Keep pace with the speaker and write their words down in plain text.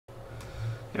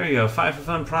Here we go. 5 for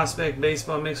Fun Prospect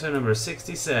Baseball Mixer number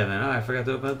 67. Oh, I forgot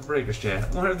to open up the Breakers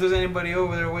chat. I wonder if there's anybody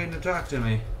over there waiting to talk to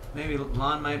me. Maybe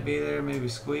Lon might be there. Maybe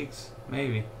Squeaks.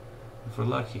 Maybe. If we're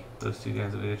lucky, those two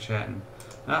guys will be there chatting.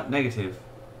 Oh, negative.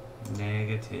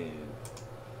 Negative.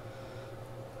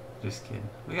 Just kidding.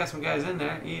 We got some guys in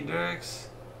there. E. Dirks.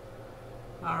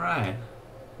 Alright.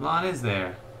 Lon is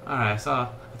there. Alright, I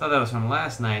thought that was from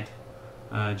last night.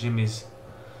 Jimmy's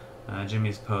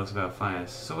post about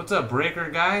finance. So what's up, Breaker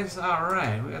guys?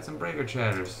 Alright, we got some Breaker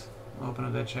chatters. I'll open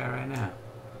up that chat right now.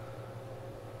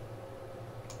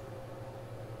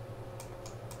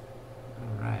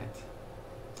 Alright.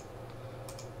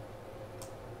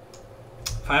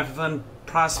 5 for Fun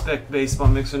Prospect Baseball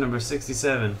Mixer number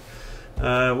 67.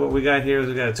 What we got here is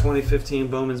we got a 2015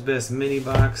 Bowman's Best Mini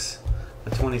Box, a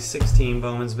 2016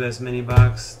 Bowman's Best Mini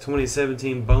Box,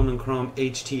 2017 Bowman Chrome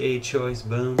HTA Choice,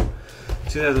 boom,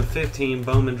 2015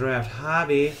 Bowman Draft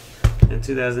Hobby, and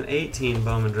 2018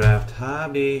 Bowman Draft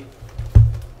Hobby.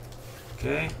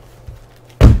 Okay.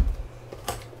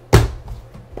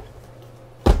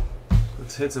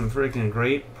 Let's hit some freaking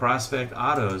great prospect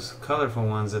autos, colorful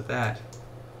ones at that.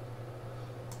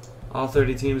 All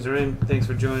 30 teams are in. Thanks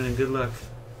for joining. Good luck.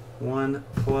 1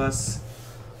 plus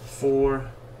 4.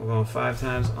 We're going 5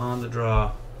 times on the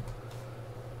draw.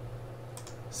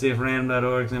 See if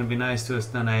random.org is going to be nice to us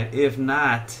tonight. If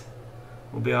not,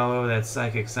 we'll be all over that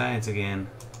psychic science again.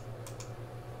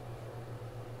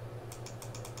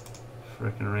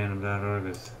 Frickin' random.org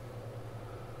was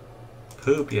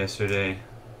poop yesterday.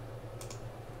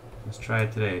 Let's try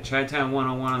it today. Chi-Town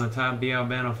 101 on the top, B.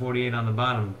 Albano 48 on the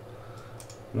bottom.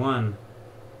 1.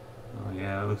 Oh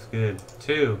yeah, that looks good.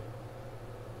 2.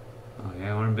 Oh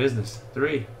yeah, we're in business.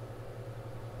 3.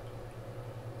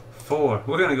 4.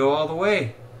 We're gonna go all the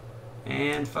way.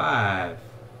 And 5.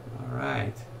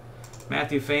 Alright.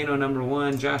 Matthew Fano number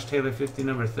 1, Josh Taylor 50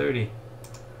 number 30.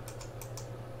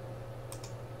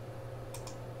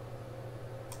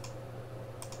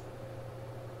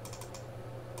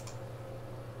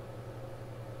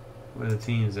 Where are the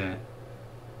teams at?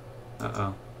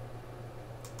 Uh-oh.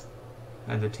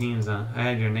 I had the teams on. I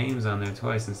had your names on there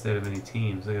twice instead of any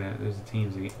teams. Look at that. There's the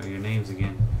teams again, or your names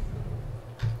again.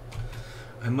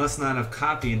 I must not have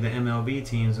copied the MLB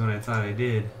teams when I thought I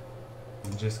did,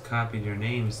 and just copied your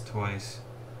names twice.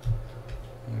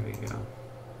 There we go.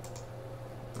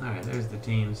 All right, there's the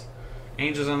teams.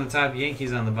 Angels on the top,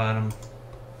 Yankees on the bottom.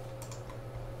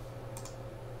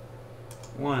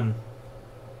 1,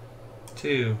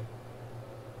 2,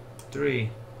 3,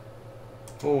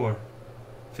 4.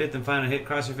 5th and final hit,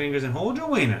 cross your fingers and hold your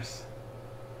wieners.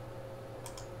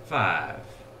 5.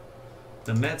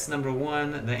 The Mets number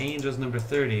 1, the Angels number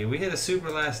 30. We hit a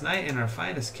super last night in our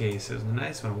finest case. It was a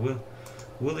nice one.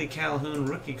 Willie Calhoun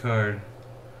rookie card.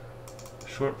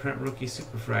 Short print rookie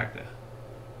superfractor.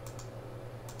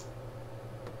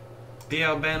 B.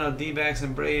 Albano, D-backs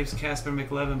and Braves, Casper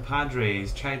McLevin,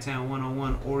 Padres, Chi-Town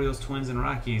 101, Orioles, Twins, and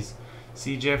Rockies.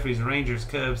 C. Jeffries, Rangers,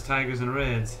 Cubs, Tigers, and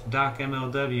Reds. Doc,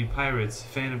 MLW, Pirates.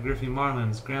 Fan of Griffey,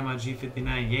 Marlins. Grandma,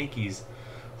 G59, Yankees.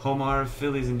 Homar,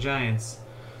 Phillies, and Giants.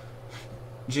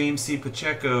 James C.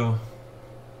 Pacheco,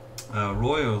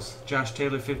 Royals. Josh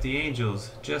Taylor, 50,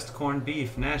 Angels. Just Corned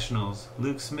Beef, Nationals.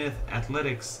 Luke Smith,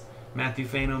 Athletics. Matthew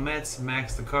Fano, Mets.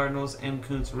 Max, the Cardinals. M.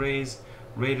 Kuntz, Rays.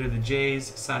 Raider, the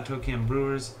Jays. Sato Kim,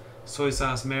 Brewers. Soy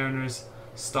Sauce, Mariners.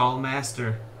 Stall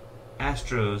Master,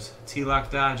 Astros. T-Lock,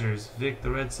 Dodgers. Vic,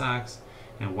 the Red Sox.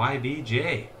 And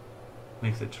YBJ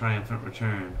makes a triumphant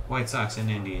return. White Sox and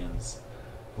Indians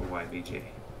for YBJ.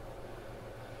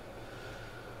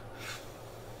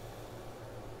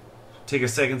 Take a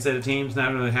second set of teams.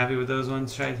 Not really happy with those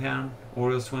ones. Chi-Town,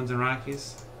 Orioles, Twins, and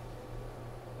Rockies.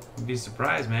 You'd be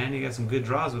surprised, man. You got some good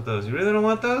draws with those. You really don't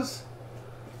want those?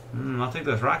 I'll take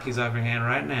those Rockies off your hand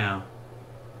right now.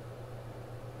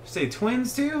 You say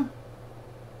Twins too?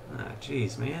 Ah,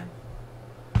 jeez, man.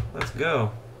 Let's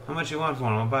go. How much you want for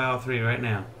them? I'll buy all 3 right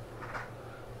now.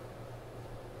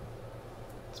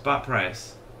 Spot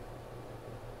price.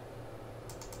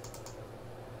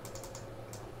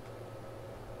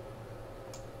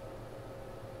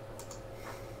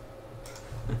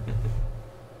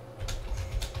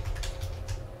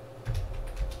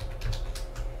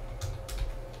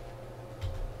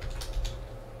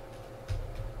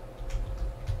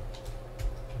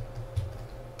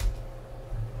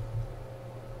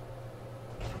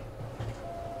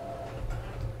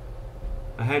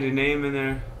 I had your name in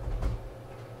there.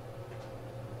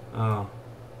 Oh.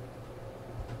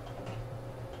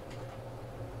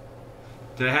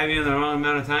 Did I have you in the wrong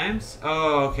amount of times?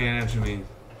 Oh, okay, I know what you mean.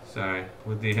 Sorry.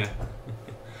 With the you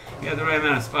got the right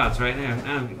amount of spots right now.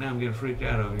 Now I'm getting freaked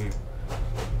out over here.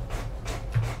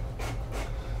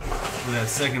 for that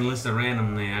second list of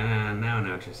random thing. Now I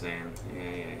know what you're saying.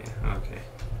 Yeah. Okay.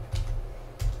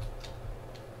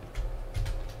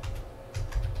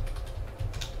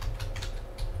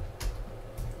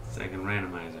 Second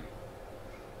randomizer.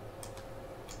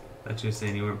 Thought you were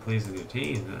saying you weren't pleased with your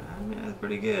team, but I mean, that's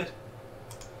pretty good.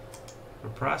 For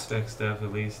prospect stuff,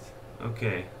 at least.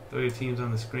 Okay, throw your teams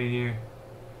on the screen here.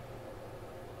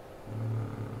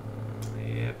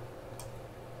 Yep.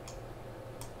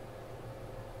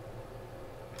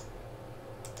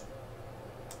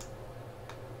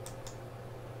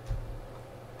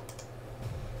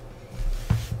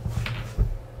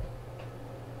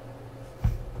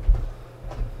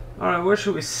 Alright, where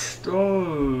should we start?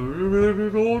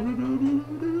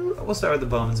 We'll start with the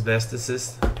Bowman's Best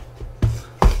Assist.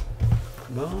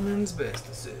 Bowman's Best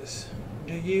Assist.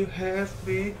 Do you have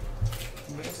big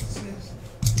best assist?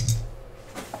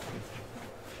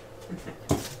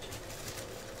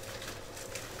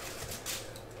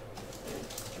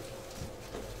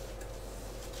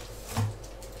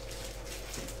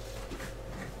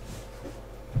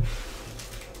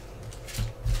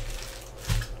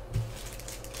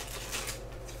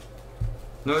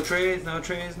 No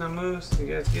trades, no moves. You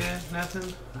guys good?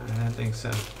 Nothing? I don't think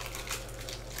so.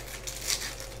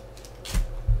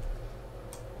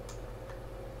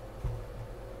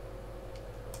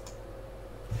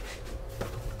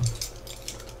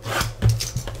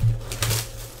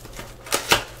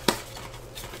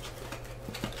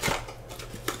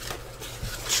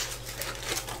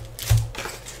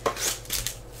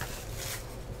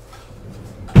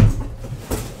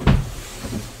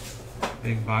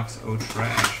 Big box O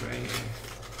trash right here.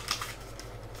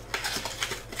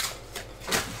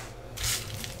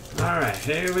 Alright,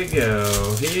 here we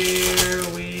go. Here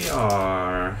we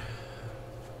are.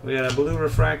 We got a blue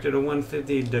refractor to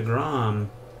 150 DeGrom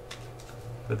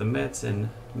for the Mets and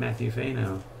Matthew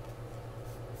Fano.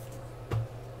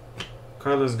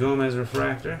 Carlos Gomez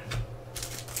refractor.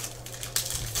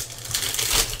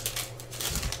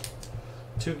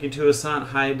 Tuki Tuasant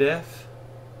high def.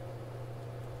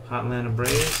 Atlanta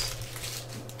Braves.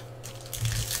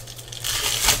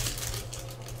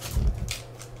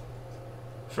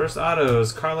 First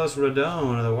autos, Carlos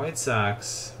Rodon of the White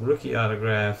Sox. Rookie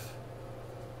autograph.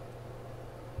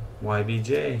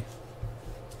 YBJ.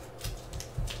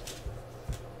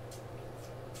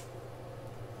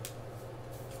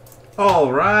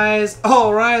 All rise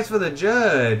for the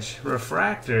Judge.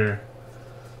 Refractor.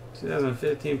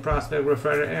 2015 Prospect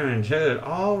refractor Aaron Judge.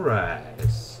 All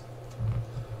rise.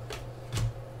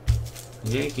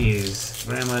 Yankees,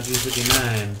 Grandma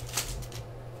G59.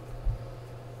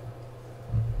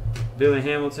 Billy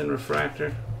Hamilton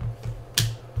refractor.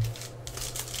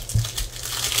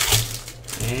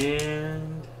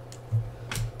 And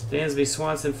Dansby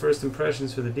Swanson first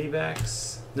impressions for the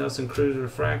D-backs. Nelson Cruz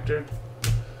refractor.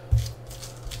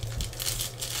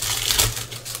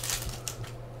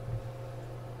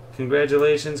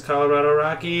 Congratulations, Colorado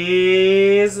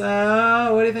Rockies.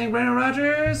 What do you think, Brandon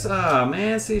Rogers? Oh,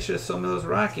 man, see, you should have sold me those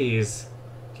Rockies.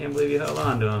 Can't believe you held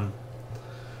on to them.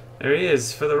 There he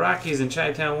is for the Rockies in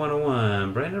Chi-Town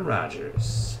 101. Brandon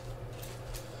Rogers.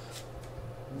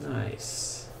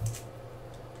 Nice.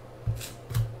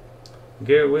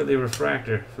 Garrett Whitley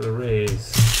refractor for the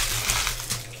Rays.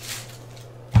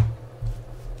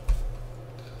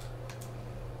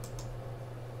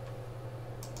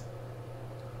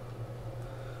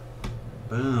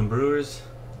 Boom, Brewers.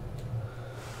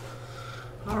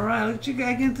 Alright, look at you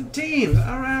guys getting the teams.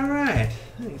 Alright.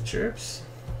 Hey, chirps.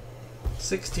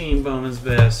 16 Bowman's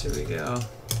Best. Here we go.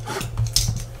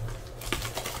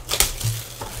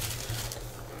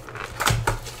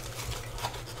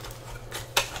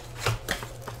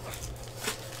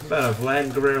 About a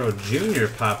Vlad Guerrero Jr.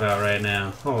 pop out right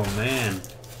now. Oh, man.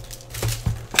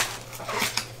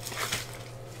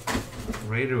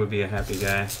 Raider would be a happy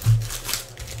guy.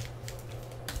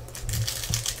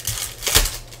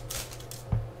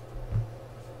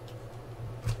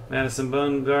 Madison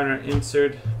Bumgarner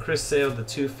insert. Chris Sale, the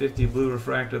 250 blue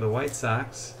refractor of the White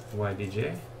Sox.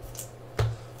 YBJ.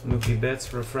 Mookie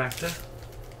Betts refractor.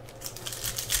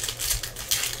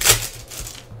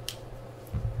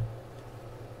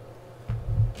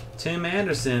 Tim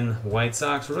Anderson, White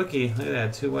Sox rookie. Look at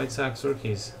that, 2 White Sox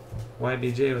rookies.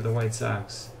 YBJ with the White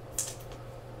Sox.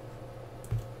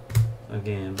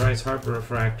 Again, Bryce Harper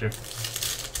refractor.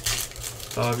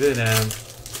 It's all good, Adam.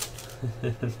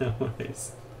 No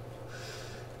worries.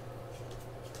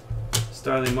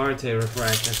 Starling Marte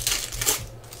refractor.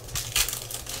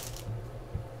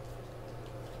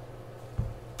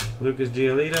 Lucas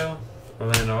Giolito,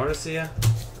 Orlando Arcia,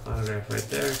 autograph right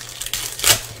there.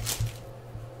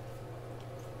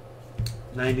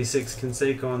 96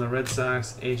 Canseco on the Red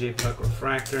Sox. AJ Puck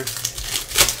refractor.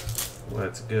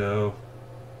 Let's go.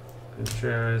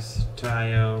 Contreras,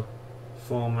 Tayo,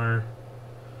 Fulmer,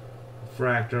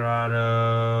 refractor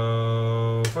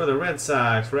auto for the Red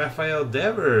Sox. Rafael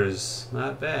Devers,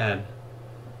 not bad.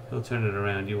 He'll turn it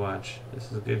around. You watch.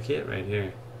 This is a good kit right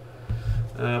here.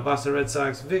 Boston Red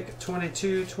Sox Vic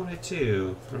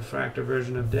 22-22 refractor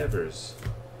version of Devers,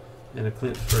 and a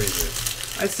Clint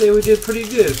Frazier. I'd say we did pretty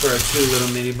good for our 2 little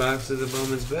mini boxes of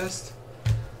Bowman's Best.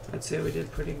 I'd say we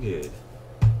did pretty good.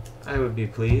 I would be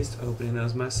pleased opening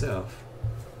those myself.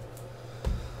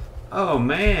 Oh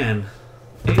man,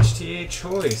 HTA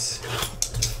choice.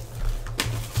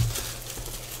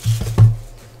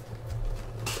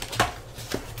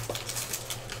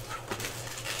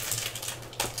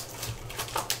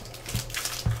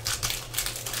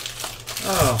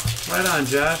 Oh, right on,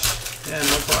 Josh. Yeah,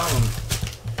 no problem.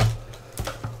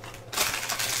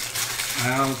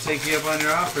 I'll take you up on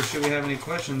your offer should we have any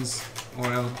questions, or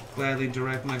I'll gladly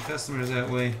direct my customers that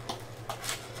way.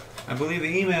 I believe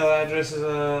the email address is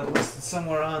listed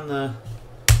somewhere on the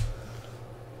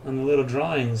little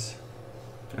drawings,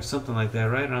 or something like that,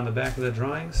 right? Or on the back of the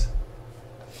drawings.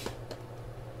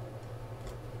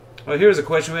 Oh, here's a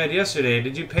question we had yesterday.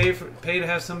 Did you pay to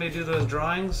have somebody do those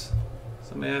drawings?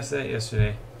 Somebody asked that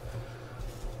yesterday.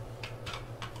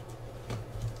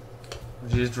 Or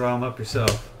did you just draw them up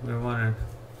yourself? We were wondering.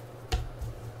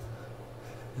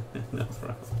 No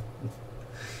problem.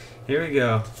 Here we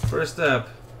go. First up,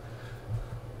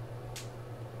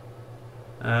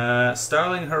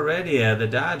 Starling Heredia, the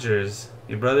Dodgers.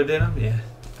 Your brother did them? Yeah.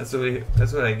 That's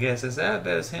what I guess. I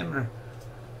bet it's him or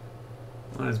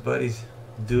one of his buddies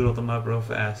doodled them up real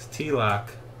fast.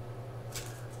 T-Lock.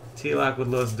 T-Lock with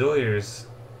Los Doyers.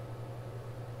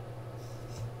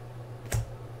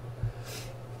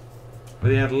 For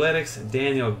the Athletics,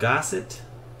 Daniel Gossett.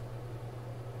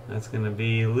 That's going to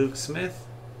be Luke Smith.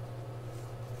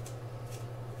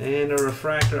 And a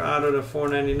refractor auto to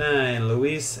 499,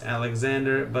 Luis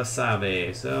Alexander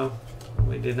Basabe. So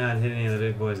we did not hit any of the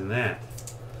big boys in that.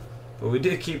 But we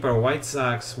did keep our White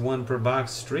Sox 1 per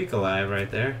box streak alive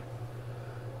right there.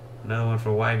 Another one for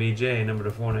YBJ, number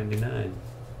to 499.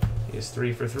 He is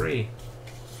 3 for 3.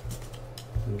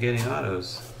 I'm getting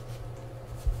autos.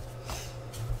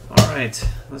 Alright,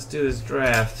 let's do this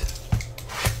draft.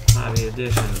 Hobby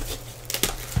edition.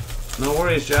 No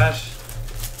worries, Josh.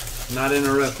 Not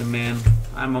interrupting, man.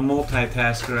 I'm a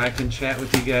multitasker. I can chat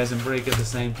with you guys and break at the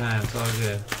same time. It's all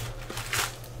good.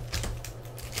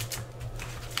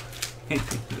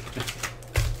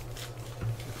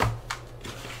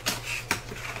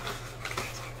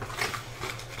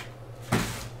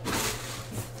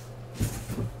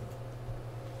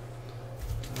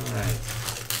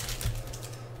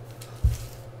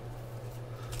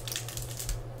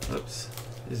 Oops,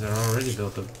 these are already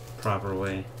built the proper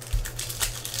way.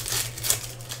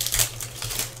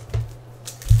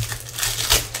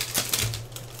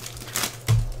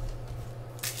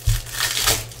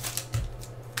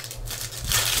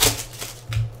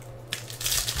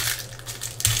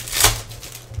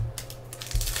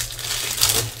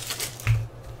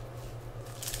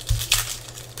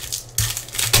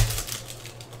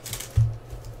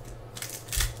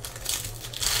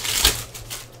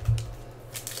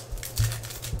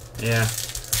 Yeah,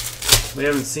 we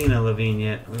haven't seen a Levine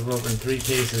yet. We've opened 3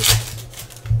 cases.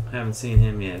 Haven't seen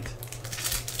him yet.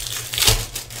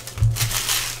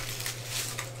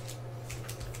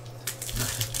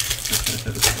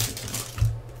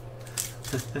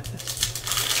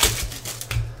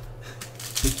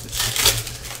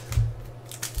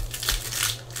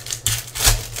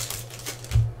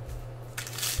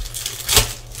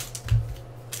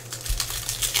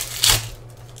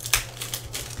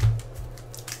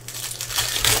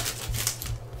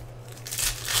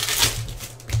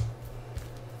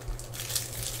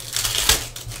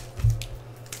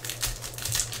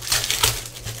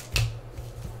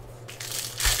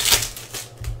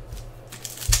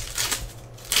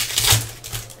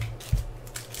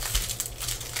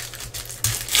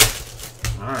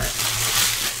 Alright.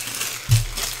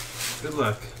 Good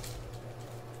luck.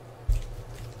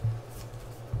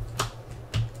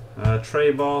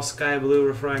 Trey Ball Sky Blue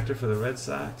refractor for the Red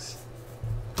Sox.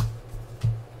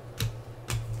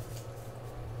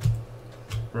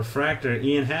 Refractor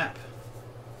Ian Happ.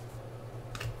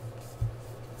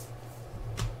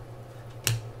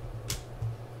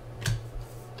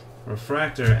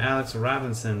 Refractor Alex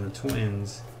Robinson, the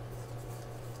Twins.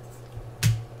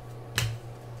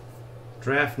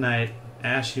 Draft Night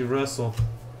Ashley Russell,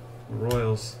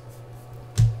 Royals.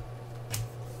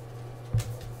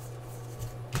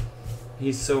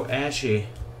 He's so ashy.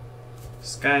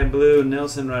 Sky blue,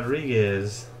 Nelson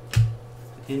Rodriguez,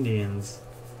 Indians.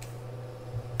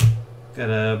 Got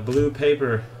a blue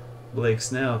paper, Blake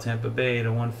Snell, Tampa Bay to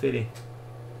 150.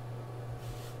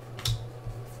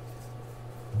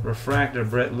 Refractor,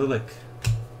 Brett Lillick,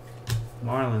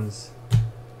 Marlins.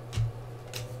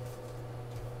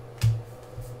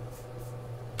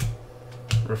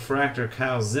 Refractor,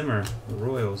 Kyle Zimmer, the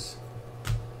Royals.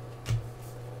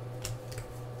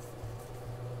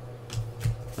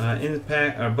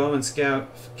 Impact, or Bowman Scout,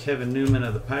 Kevin Newman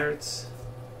of the Pirates.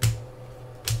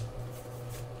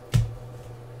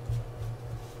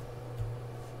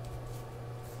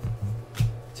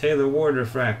 Taylor Ward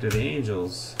refractor, the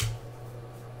Angels.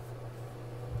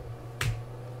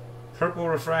 Purple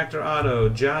refractor auto,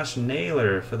 Josh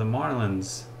Naylor for the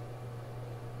Marlins.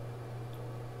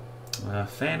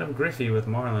 Phantom Griffey with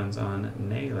Marlins on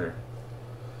Naylor.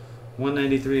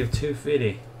 193 of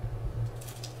 250.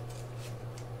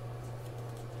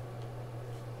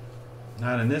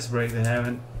 Not in this break, they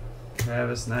haven't.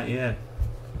 Travis, not yet.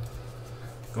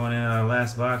 Going in our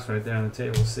last box right there on the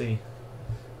table, C.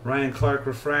 Ryan Clark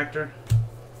refractor.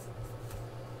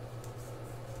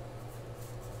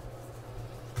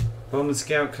 Bowman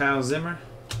Scout, Kyle Zimmer,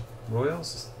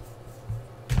 Royals.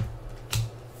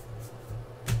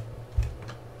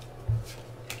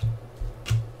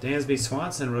 Dansby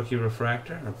Swanson, rookie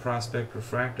refractor, or prospect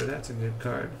refractor. That's a good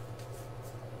card.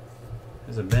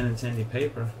 There's a Benintendi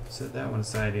paper. Set that one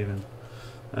aside even.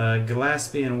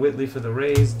 Gillespie and Whitley for the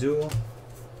Rays, dual.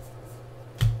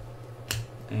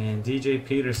 And DJ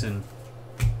Peterson.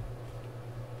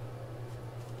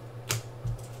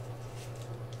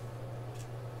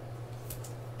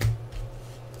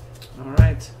 All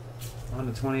right, on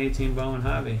to 2018 Bowman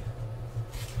Hobby.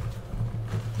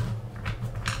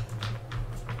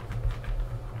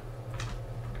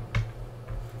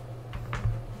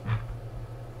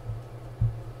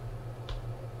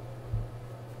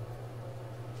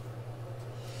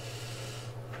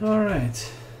 All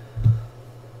right.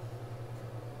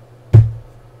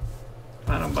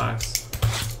 Final box.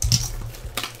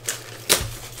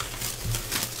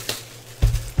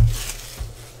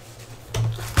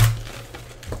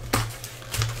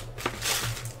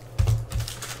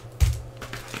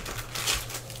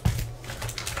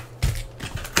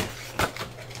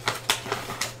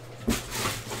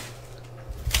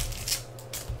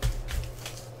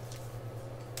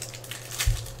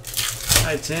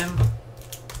 Hi, Tim.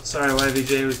 Sorry,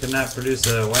 YBJ, we could not produce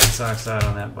a White Sox out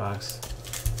on that box.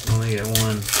 Only get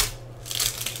one.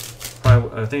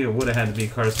 Probably, I think it would have had to be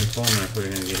Carson Fulmer if we were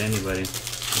going to get anybody in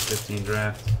 15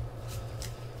 draft.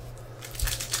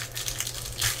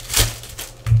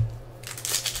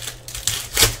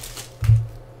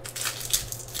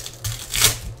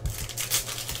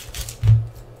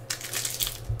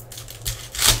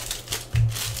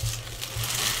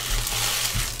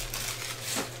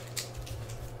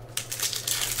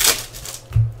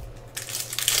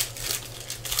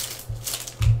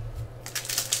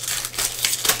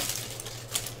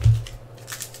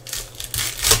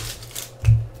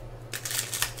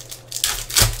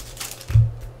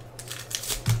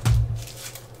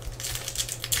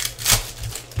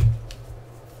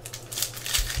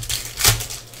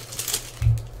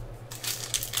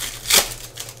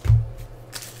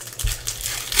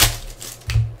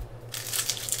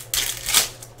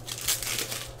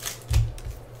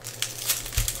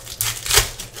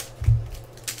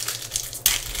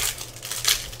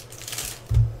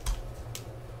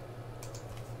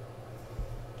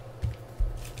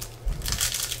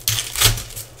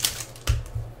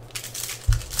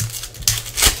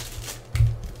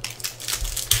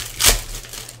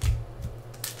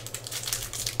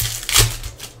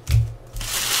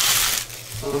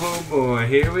 Oh boy,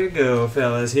 here we go,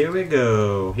 fellas. Here we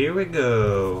go. Here we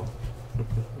go.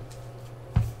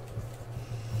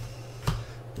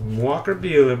 Walker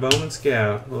Buehler, Bowman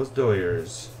Scout, Los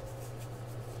Doyers.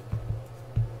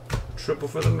 Triple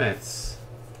for the Mets.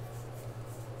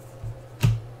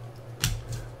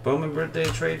 Bowman birthday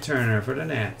trade Turner for the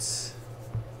Nats.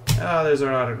 Oh, there's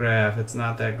our autograph. It's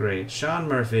not that great. Sean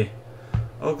Murphy,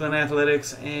 Oakland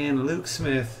Athletics, and Luke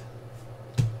Smith.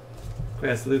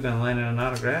 Congrats, Luke, on landing an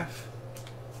autograph.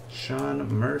 Sean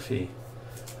Murphy.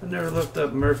 I've never looked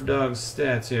up Murph Dog's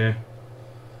stats here.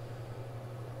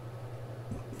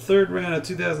 Third round of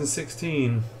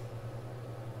 2016.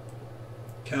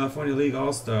 California League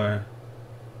All-Star.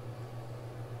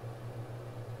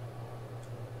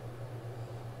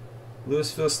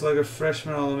 Louisville Slugger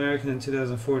freshman All-American in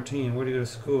 2014. Where did he go to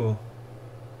school?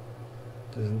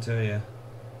 Doesn't tell you.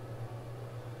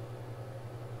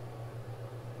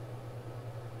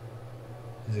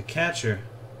 He's a catcher.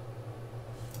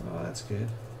 Oh, that's good.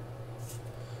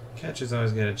 Catchers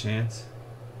always get a chance.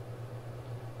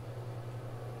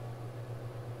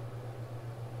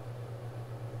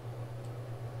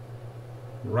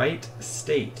 Wright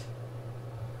State.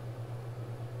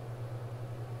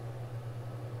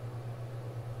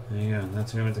 There you go.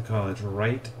 That's where we went to college.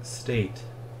 Wright State.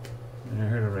 I never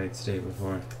heard of Wright State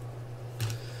before.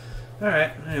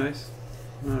 Alright, anyways.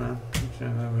 I don't know.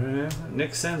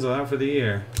 Nick Senzel out for the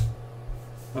year.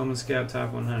 Bowman Scout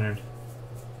Top 100.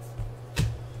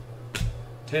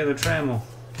 Taylor Trammell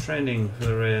trending for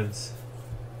the Reds.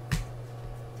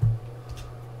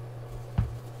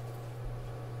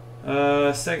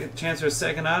 Second chance for a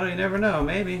second auto. You never know.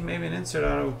 Maybe an insert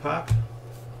auto will pop.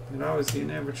 You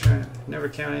never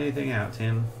count anything out,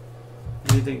 Tim.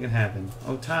 Anything can happen.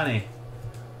 Ohtani.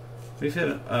 We've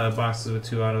hit boxes with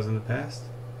 2 autos in the past.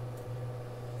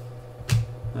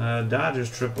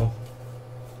 Dodgers triple.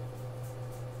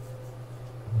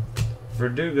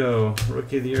 Verdugo,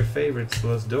 Rookie of the Year favorites,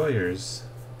 Los Doyers.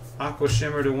 Aqua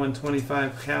Shimmer to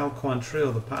 125, Cal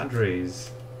Quantrill, the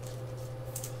Padres.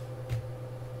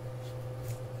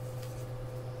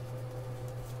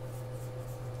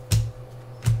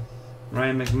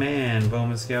 Ryan McMahon,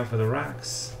 Bowman Scout for the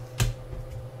Rocks.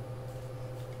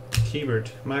 Keibert,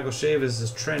 Michael Chavis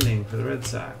is trending for the Red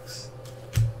Sox.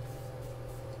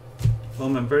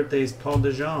 Bowman birthdays, Paul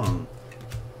DeJong.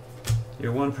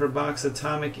 Your 1 per box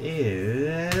atomic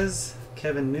is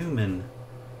Kevin Newman,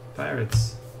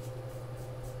 Pirates.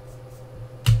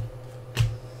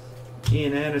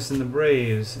 Ian Anderson, the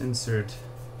Braves, insert.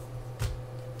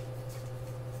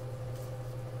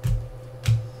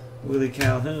 Willie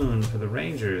Calhoun for the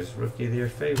Rangers, Rookie of the Year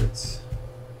favorites.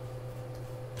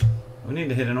 We need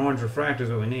to hit an orange refractor is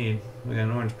what we need. We got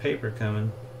an orange paper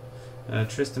coming.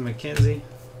 Tristan McKenzie,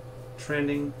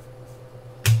 trending.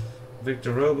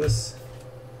 Victor Robles.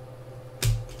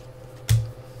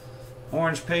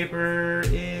 Orange paper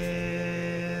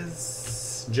is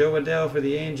Joe Adell for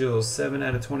the Angels, 7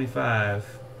 out of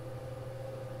 25.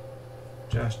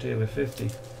 Josh Taylor, 50.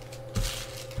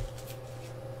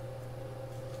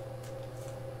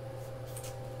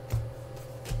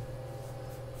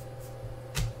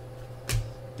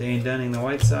 Dane Dunning, the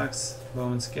White Sox,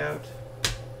 Bowman Scout.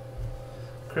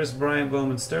 Chris Bryant,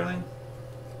 Bowman Sterling.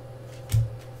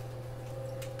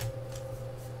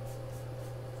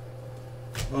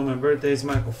 Bowman birthdays,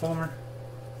 Michael Fulmer.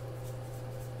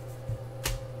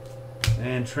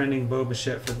 And trending Bo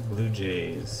Bichette for the Blue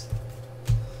Jays.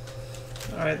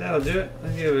 Alright, that'll do it.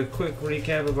 Let's give a quick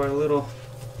recap of our little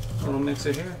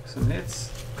mixer here. Some hits.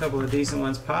 A couple of decent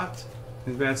ones popped.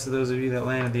 Congrats to those of you that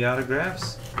landed the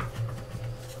autographs.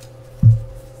 Let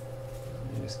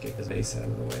me just get this base out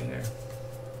of the way here.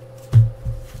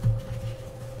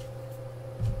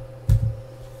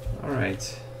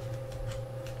 Alright.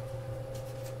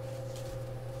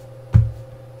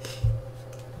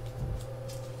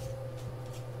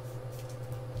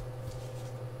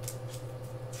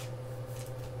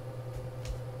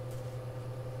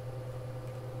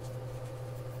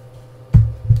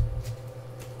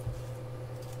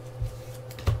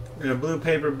 We got blue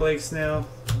paper, Blake Snell,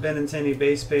 Benintendi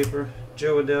base paper,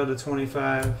 Joe Adell to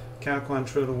 25, Cal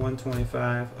Quantrill to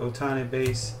 125, Ohtani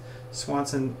base,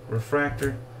 Swanson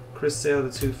refractor, Chris Sale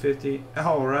to 250,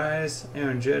 Al Rise,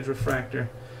 Aaron Judge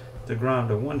refractor, DeGrom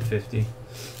to 150.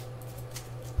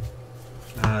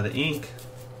 The ink,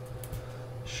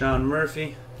 Sean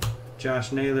Murphy,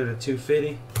 Josh Naylor to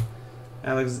 250,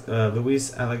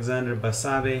 Luis Alexander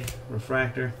Basabe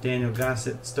refractor, Daniel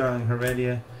Gossett, Starling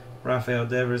Heredia, Rafael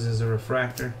Devers is a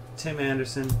refractor, Tim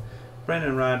Anderson,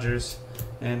 Brendan Rodgers,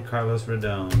 and Carlos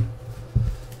Rodon.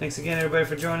 Thanks again, everybody,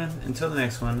 for joining. Until the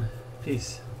next one,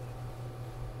 peace.